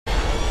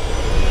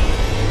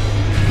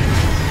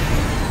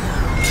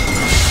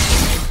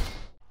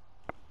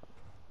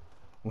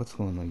What's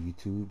going on,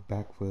 YouTube?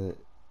 Back with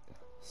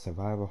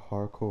Survival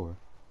Hardcore,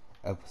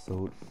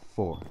 episode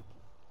 4.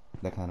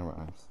 That kind of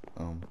rhymes.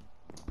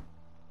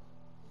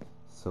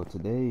 So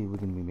today we're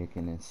gonna be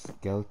making a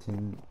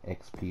skeleton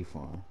XP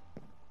farm.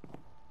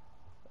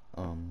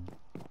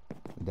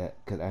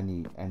 Cause I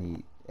need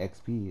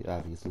XP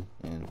obviously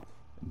and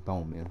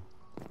bone meal.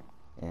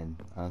 And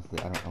honestly,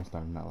 I'm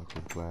starting out like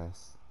this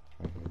glass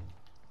right here.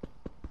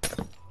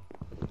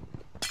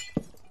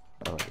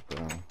 Alright, but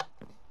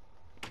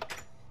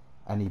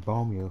I need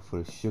bone meal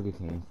for the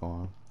sugarcane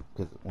farm,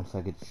 because once I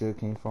get the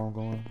sugarcane farm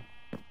going,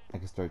 I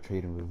can start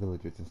trading with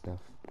villagers and stuff.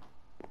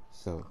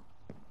 So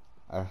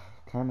I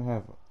kind of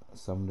have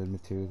some of the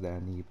materials that I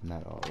need, but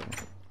not all of them.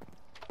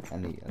 I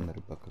need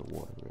another bucket of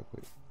water real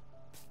quick.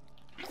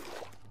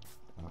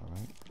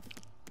 Alright.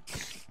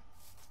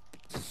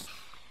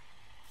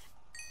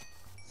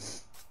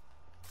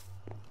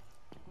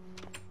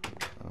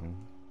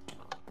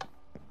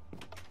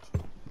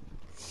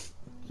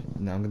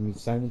 Now I'm gonna be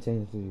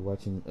simultaneously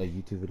watching a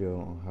YouTube video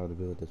on how to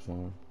build this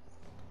farm,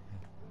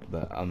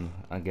 but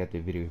I got the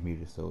video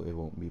muted so it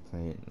won't be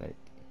playing like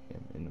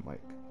in the mic.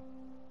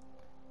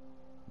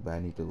 But I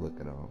need to look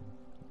at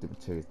the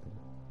materials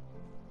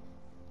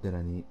that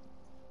I need.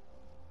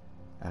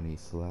 I need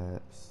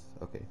slabs.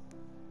 Okay,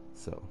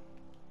 so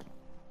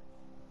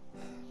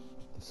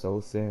the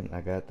soul sand,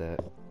 I got that.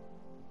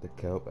 The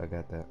kelp, I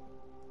got that.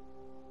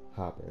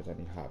 Hoppers, I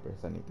need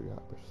hoppers. I need 3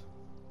 hoppers.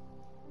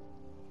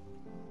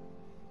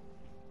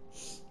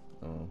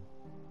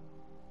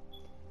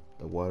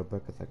 The water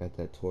buckets, I got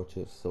that.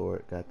 Torches,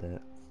 sword, got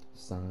that.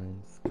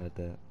 Signs, got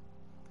that.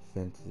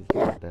 Fences,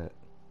 got that.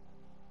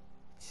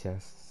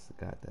 Chests,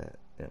 got that.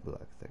 And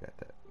blocks, I got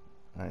that.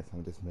 Alright, so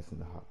I'm just missing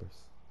the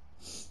hoppers.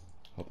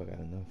 Hope I got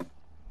enough.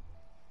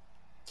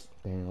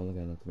 Dang, I only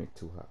got enough to make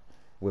 2 hoppers.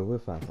 Well, we'll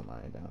find some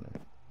iron down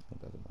there.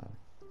 It doesn't matter.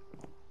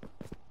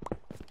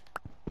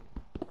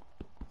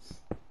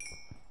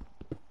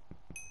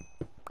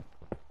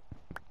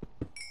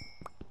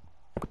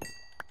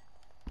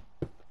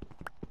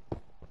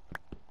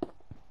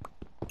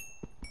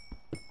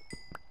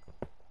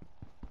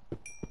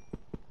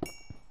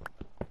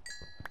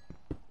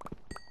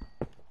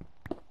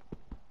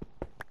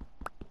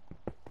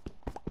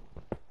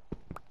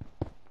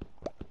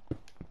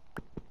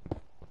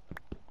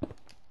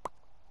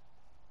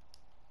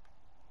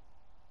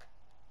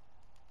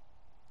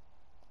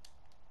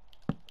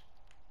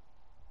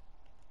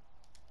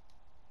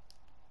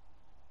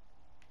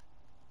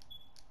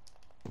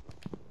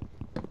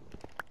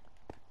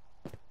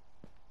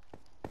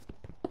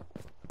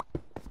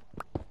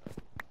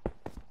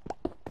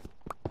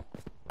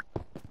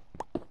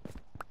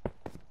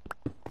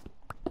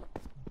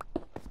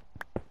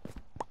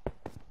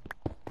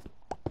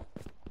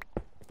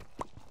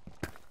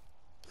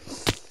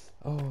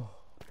 Oh,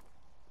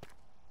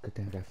 good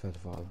thing I got feather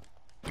falling.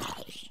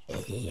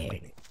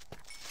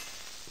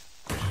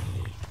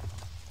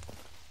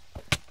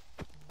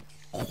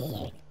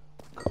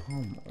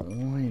 Come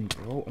on,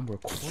 bro, I'm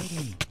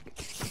recording.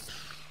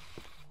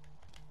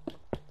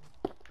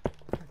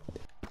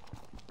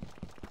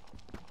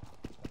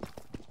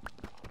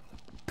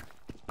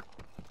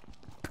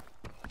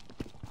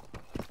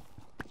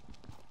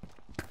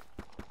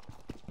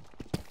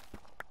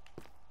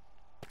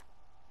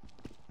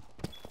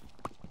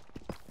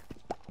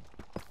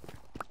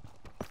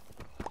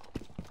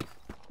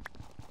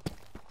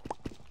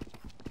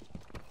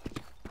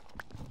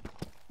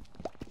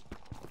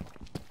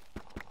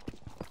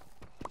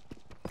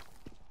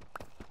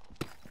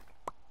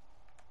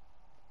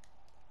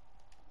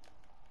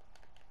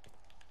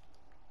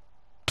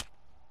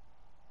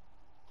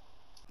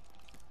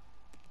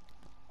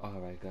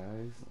 Alright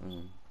guys,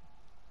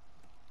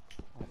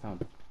 I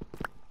found it.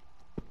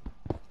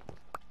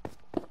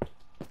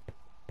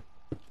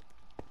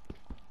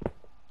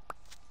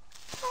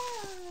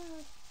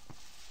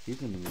 He's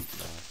gonna need to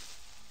die.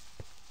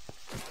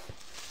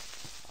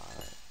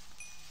 Alright.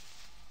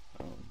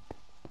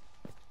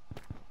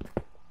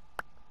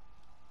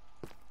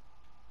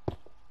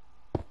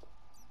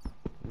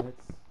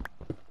 Let's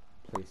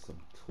place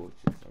some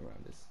torches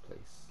around this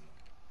place.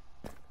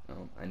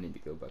 I need to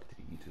go back to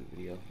the YouTube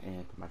video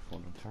and put my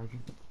phone on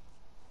charging.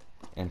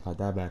 And if I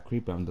die by a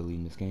creeper, I'm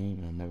deleting this game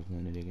and I'm never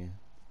playing it again.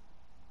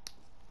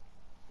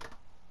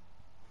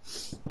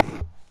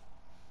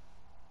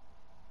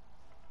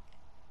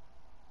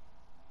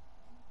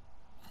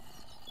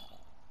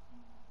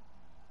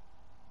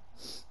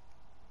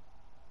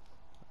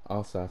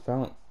 Also, I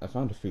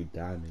found a few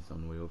diamonds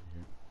on the way over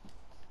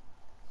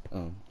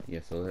here.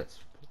 Yeah, so let's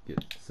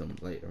get some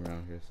light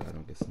around here so I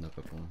don't get snuck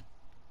up on.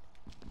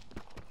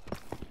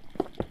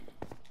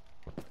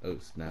 Oh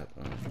snap,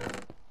 I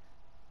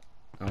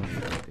don't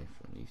need anything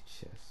from these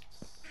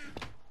chests.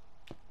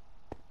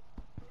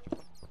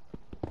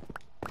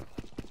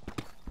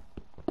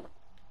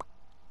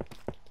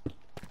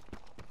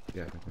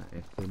 Got my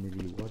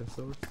infinity water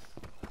source.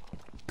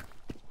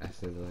 I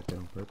said it like that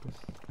on purpose.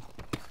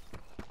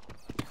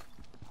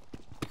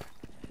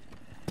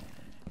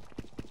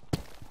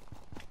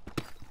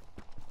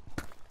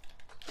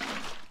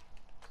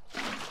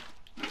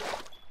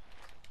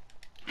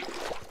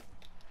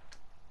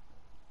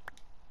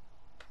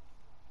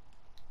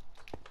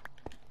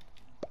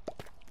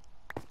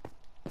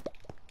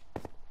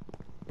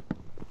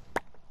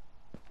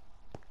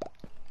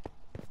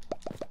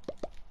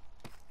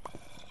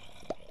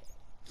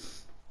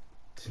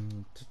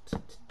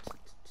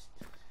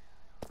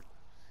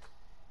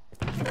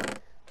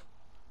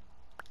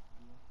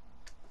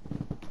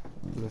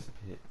 Let's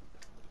pick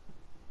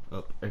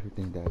up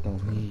everything that I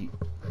don't need.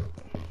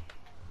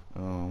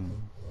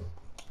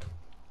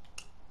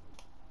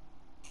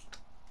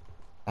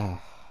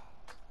 Ah,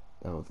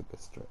 that was a good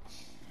stretch.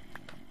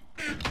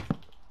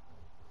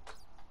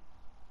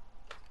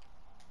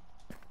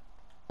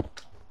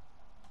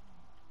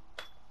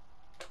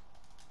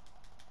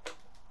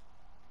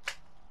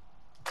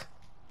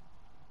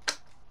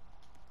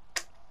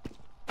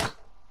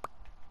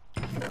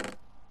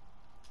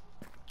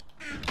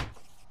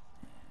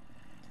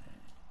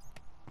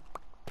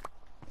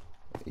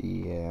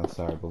 Yeah, I'm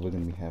sorry, but we're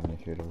gonna be having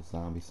to hear those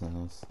zombie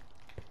sounds.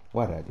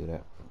 Why did I do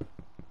that?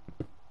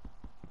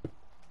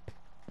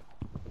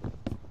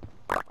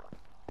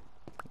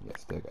 Yeah,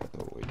 still gotta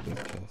throw away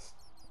this chest.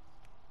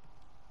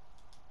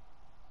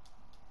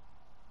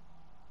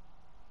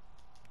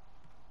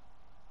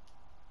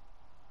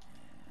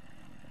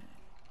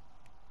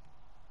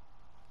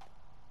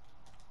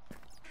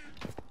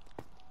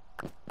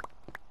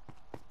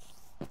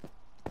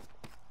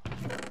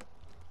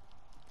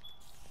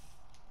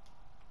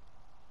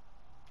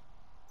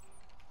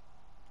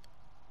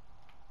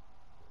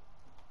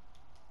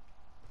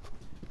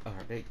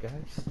 Alright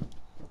guys,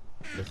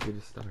 let's get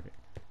it started.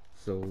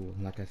 So,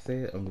 like I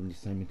said, I'm going to be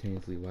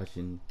simultaneously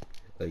watching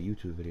a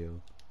YouTube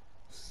video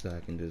so I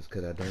can do this,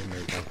 because I don't know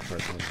if I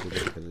start to do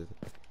this because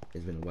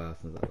it's been a while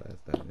since I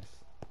last done this.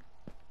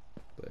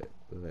 But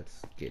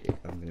let's get it.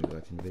 I'm going to be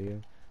watching the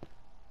video.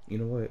 You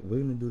know what, we're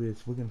going to do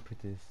this, we're going to put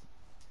this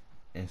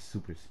in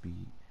super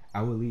speed.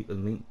 I will leave a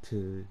link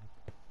to,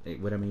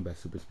 what I mean by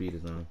super speed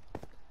is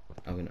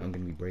I'm gonna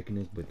be breaking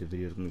this, but the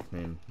video's gonna be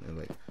playing at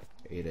like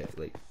 8x,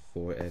 like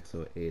 4x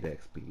or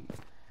 8x speed.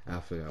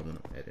 I'll figure out when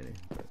I'm editing,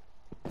 but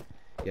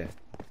yeah.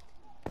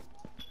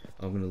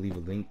 I'm gonna leave a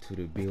link to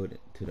the build,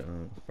 to the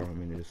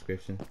farm in the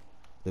description.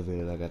 The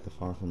video that I got the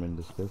farm from in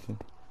the description,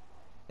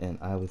 and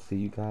I will see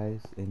you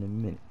guys in a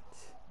minute.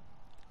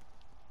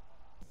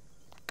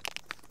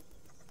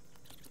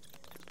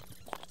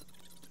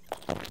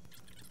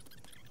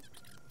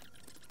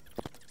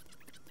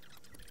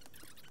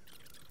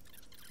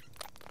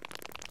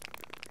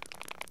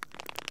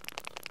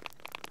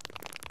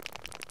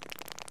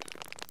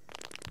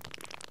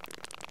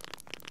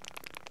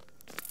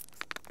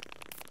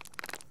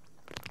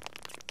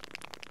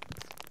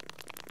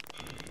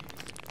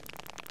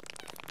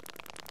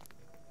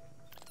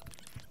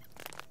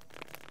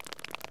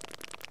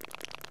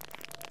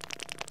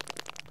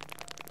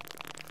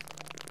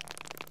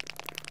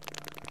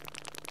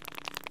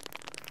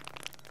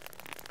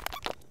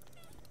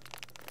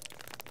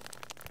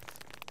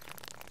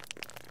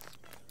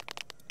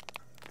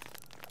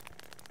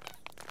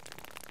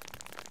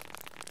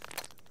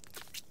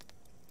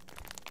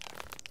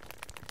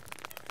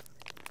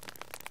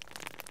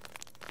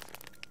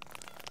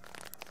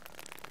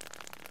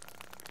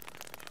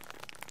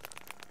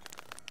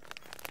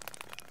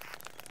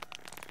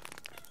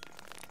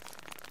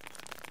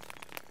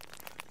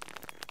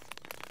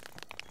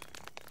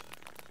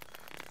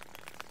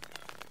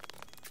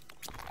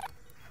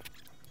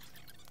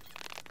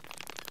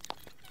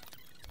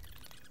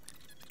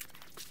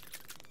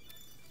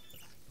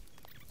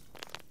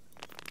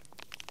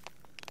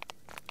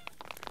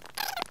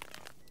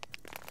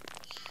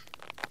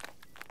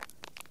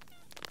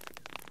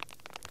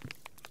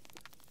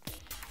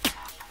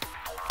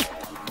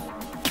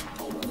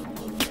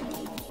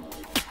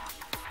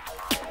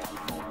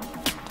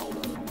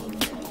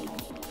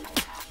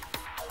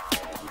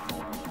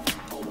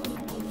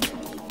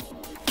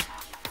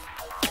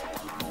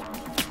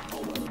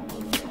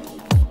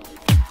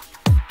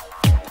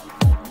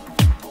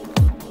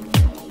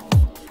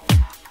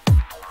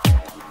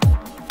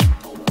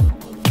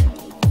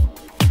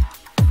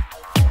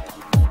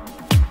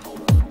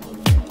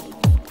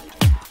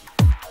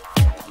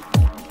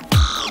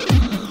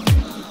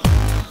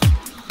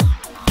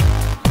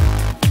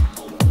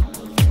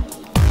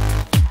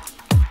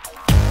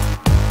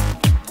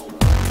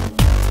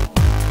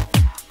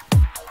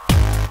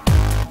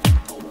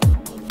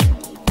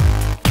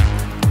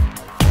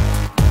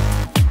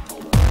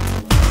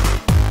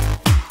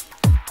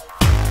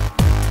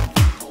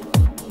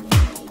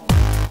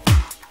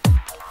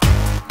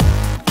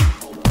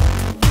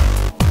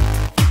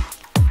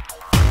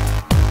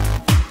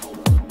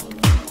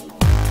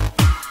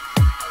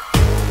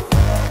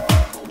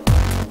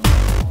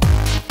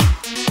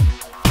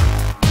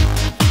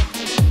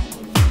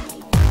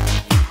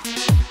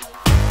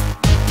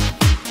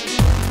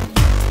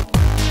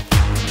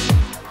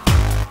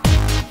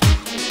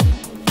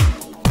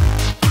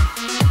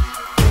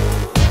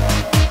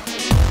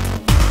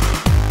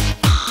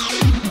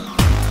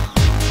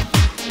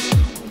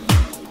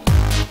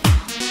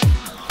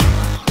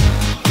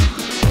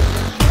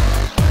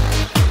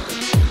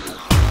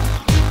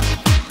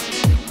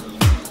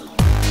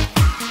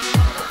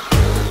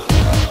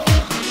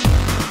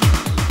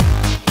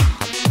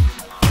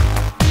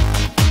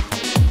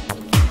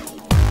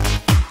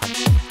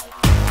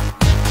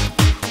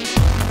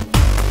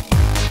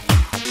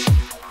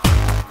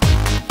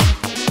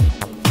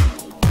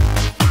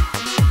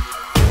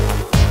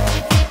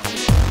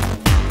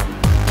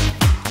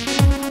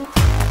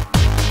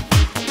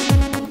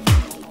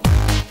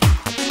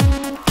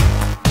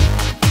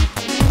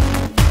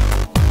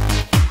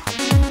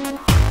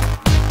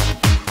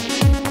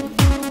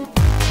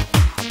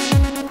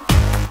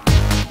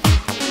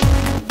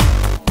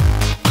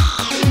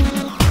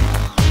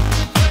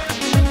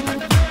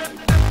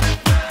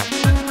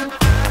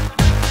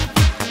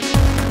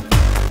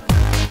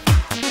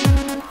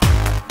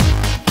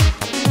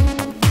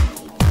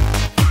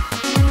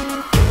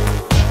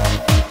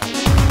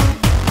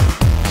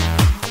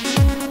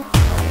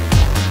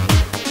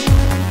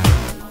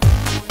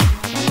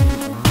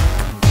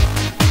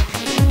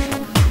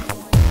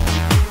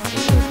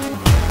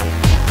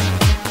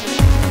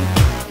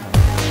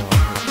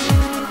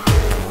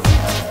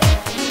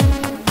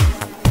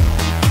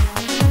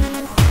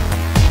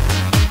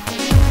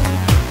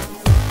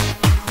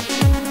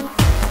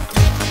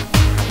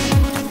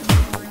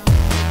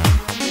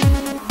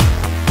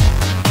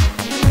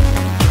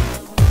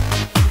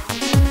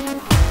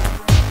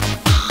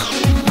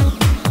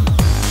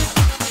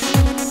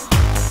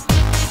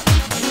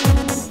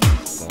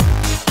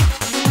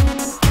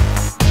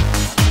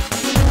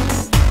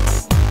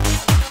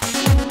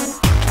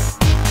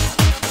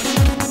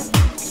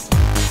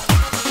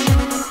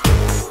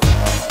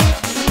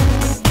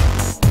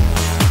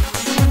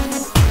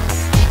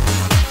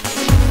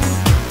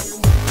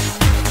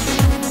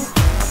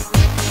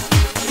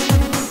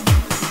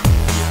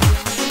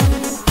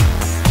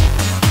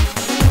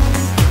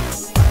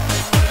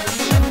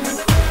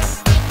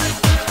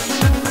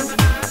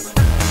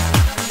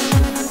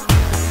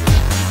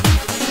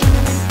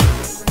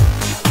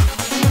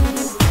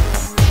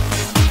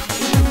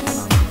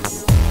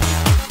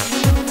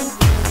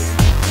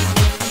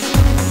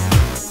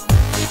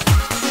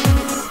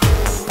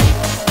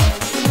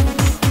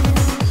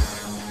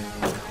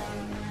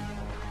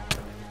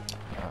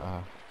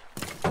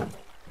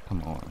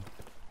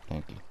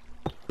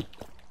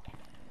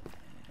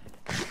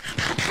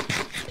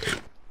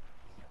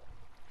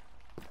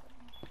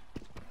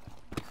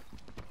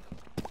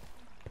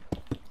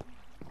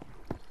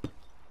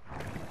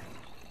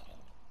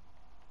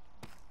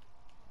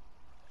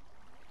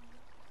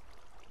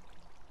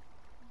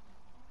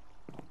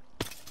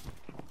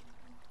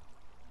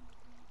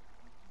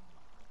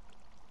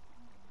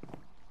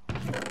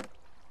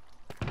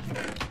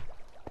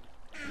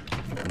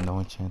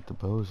 enchant the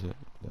bows yet.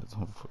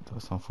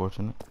 That's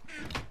unfortunate.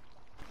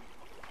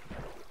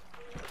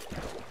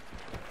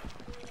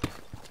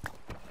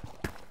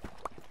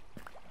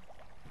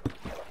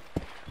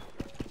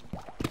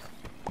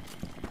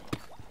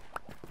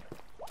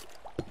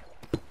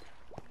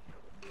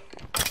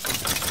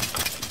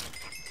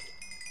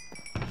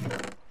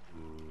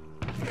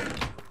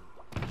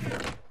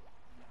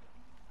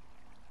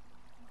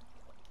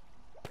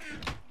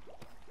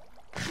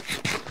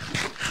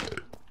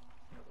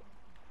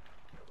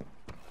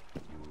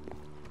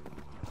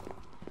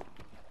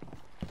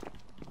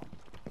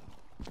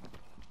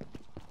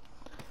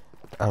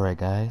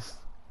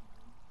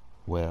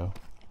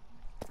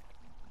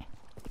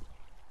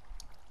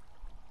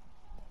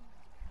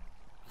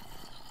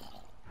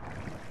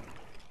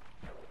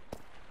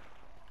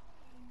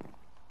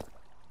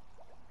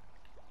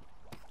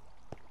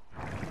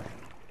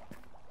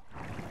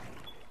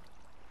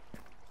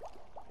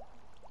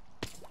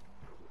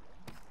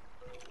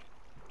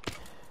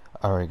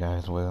 Alright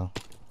guys, well,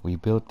 we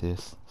built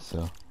this,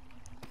 so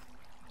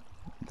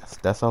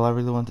that's all I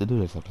really wanted to do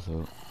this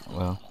episode.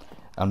 Well,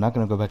 I'm not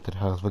gonna go back to the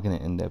house. We're gonna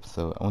end the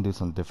episode. I wanna do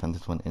something different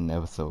this one in the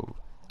episode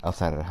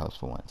outside of the house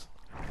for once.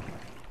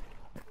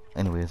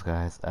 Anyways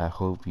guys, I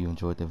hope you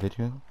enjoyed the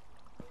video.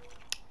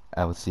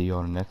 I will see you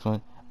on the next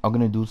one. I'm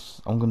gonna do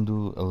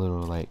a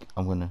little, like,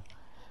 I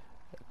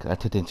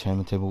took the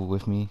enchantment table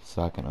with me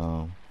so I can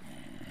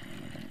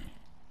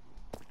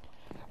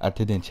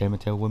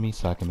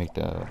make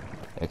the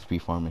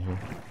XP farm in here.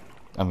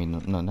 I mean,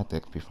 no, not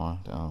the XP farm,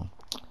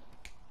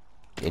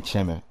 the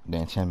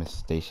enchantment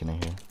station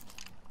in here.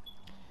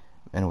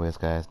 Anyways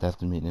guys, that's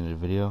the end of the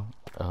video.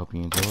 I hope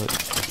you enjoy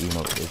it, even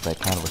though it's like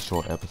kind of a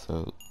short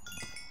episode,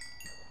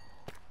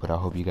 but I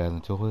hope you guys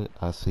enjoy it.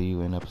 I'll see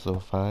you in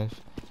episode 5.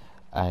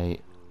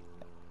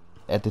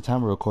 At the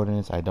time of recording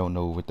this, I don't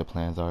know what the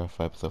plans are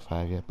for episode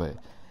 5 yet, but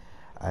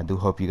I do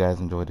hope you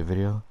guys enjoyed the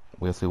video.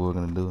 We'll see what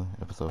we're gonna do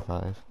in episode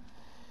 5.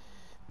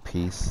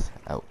 Peace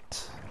out.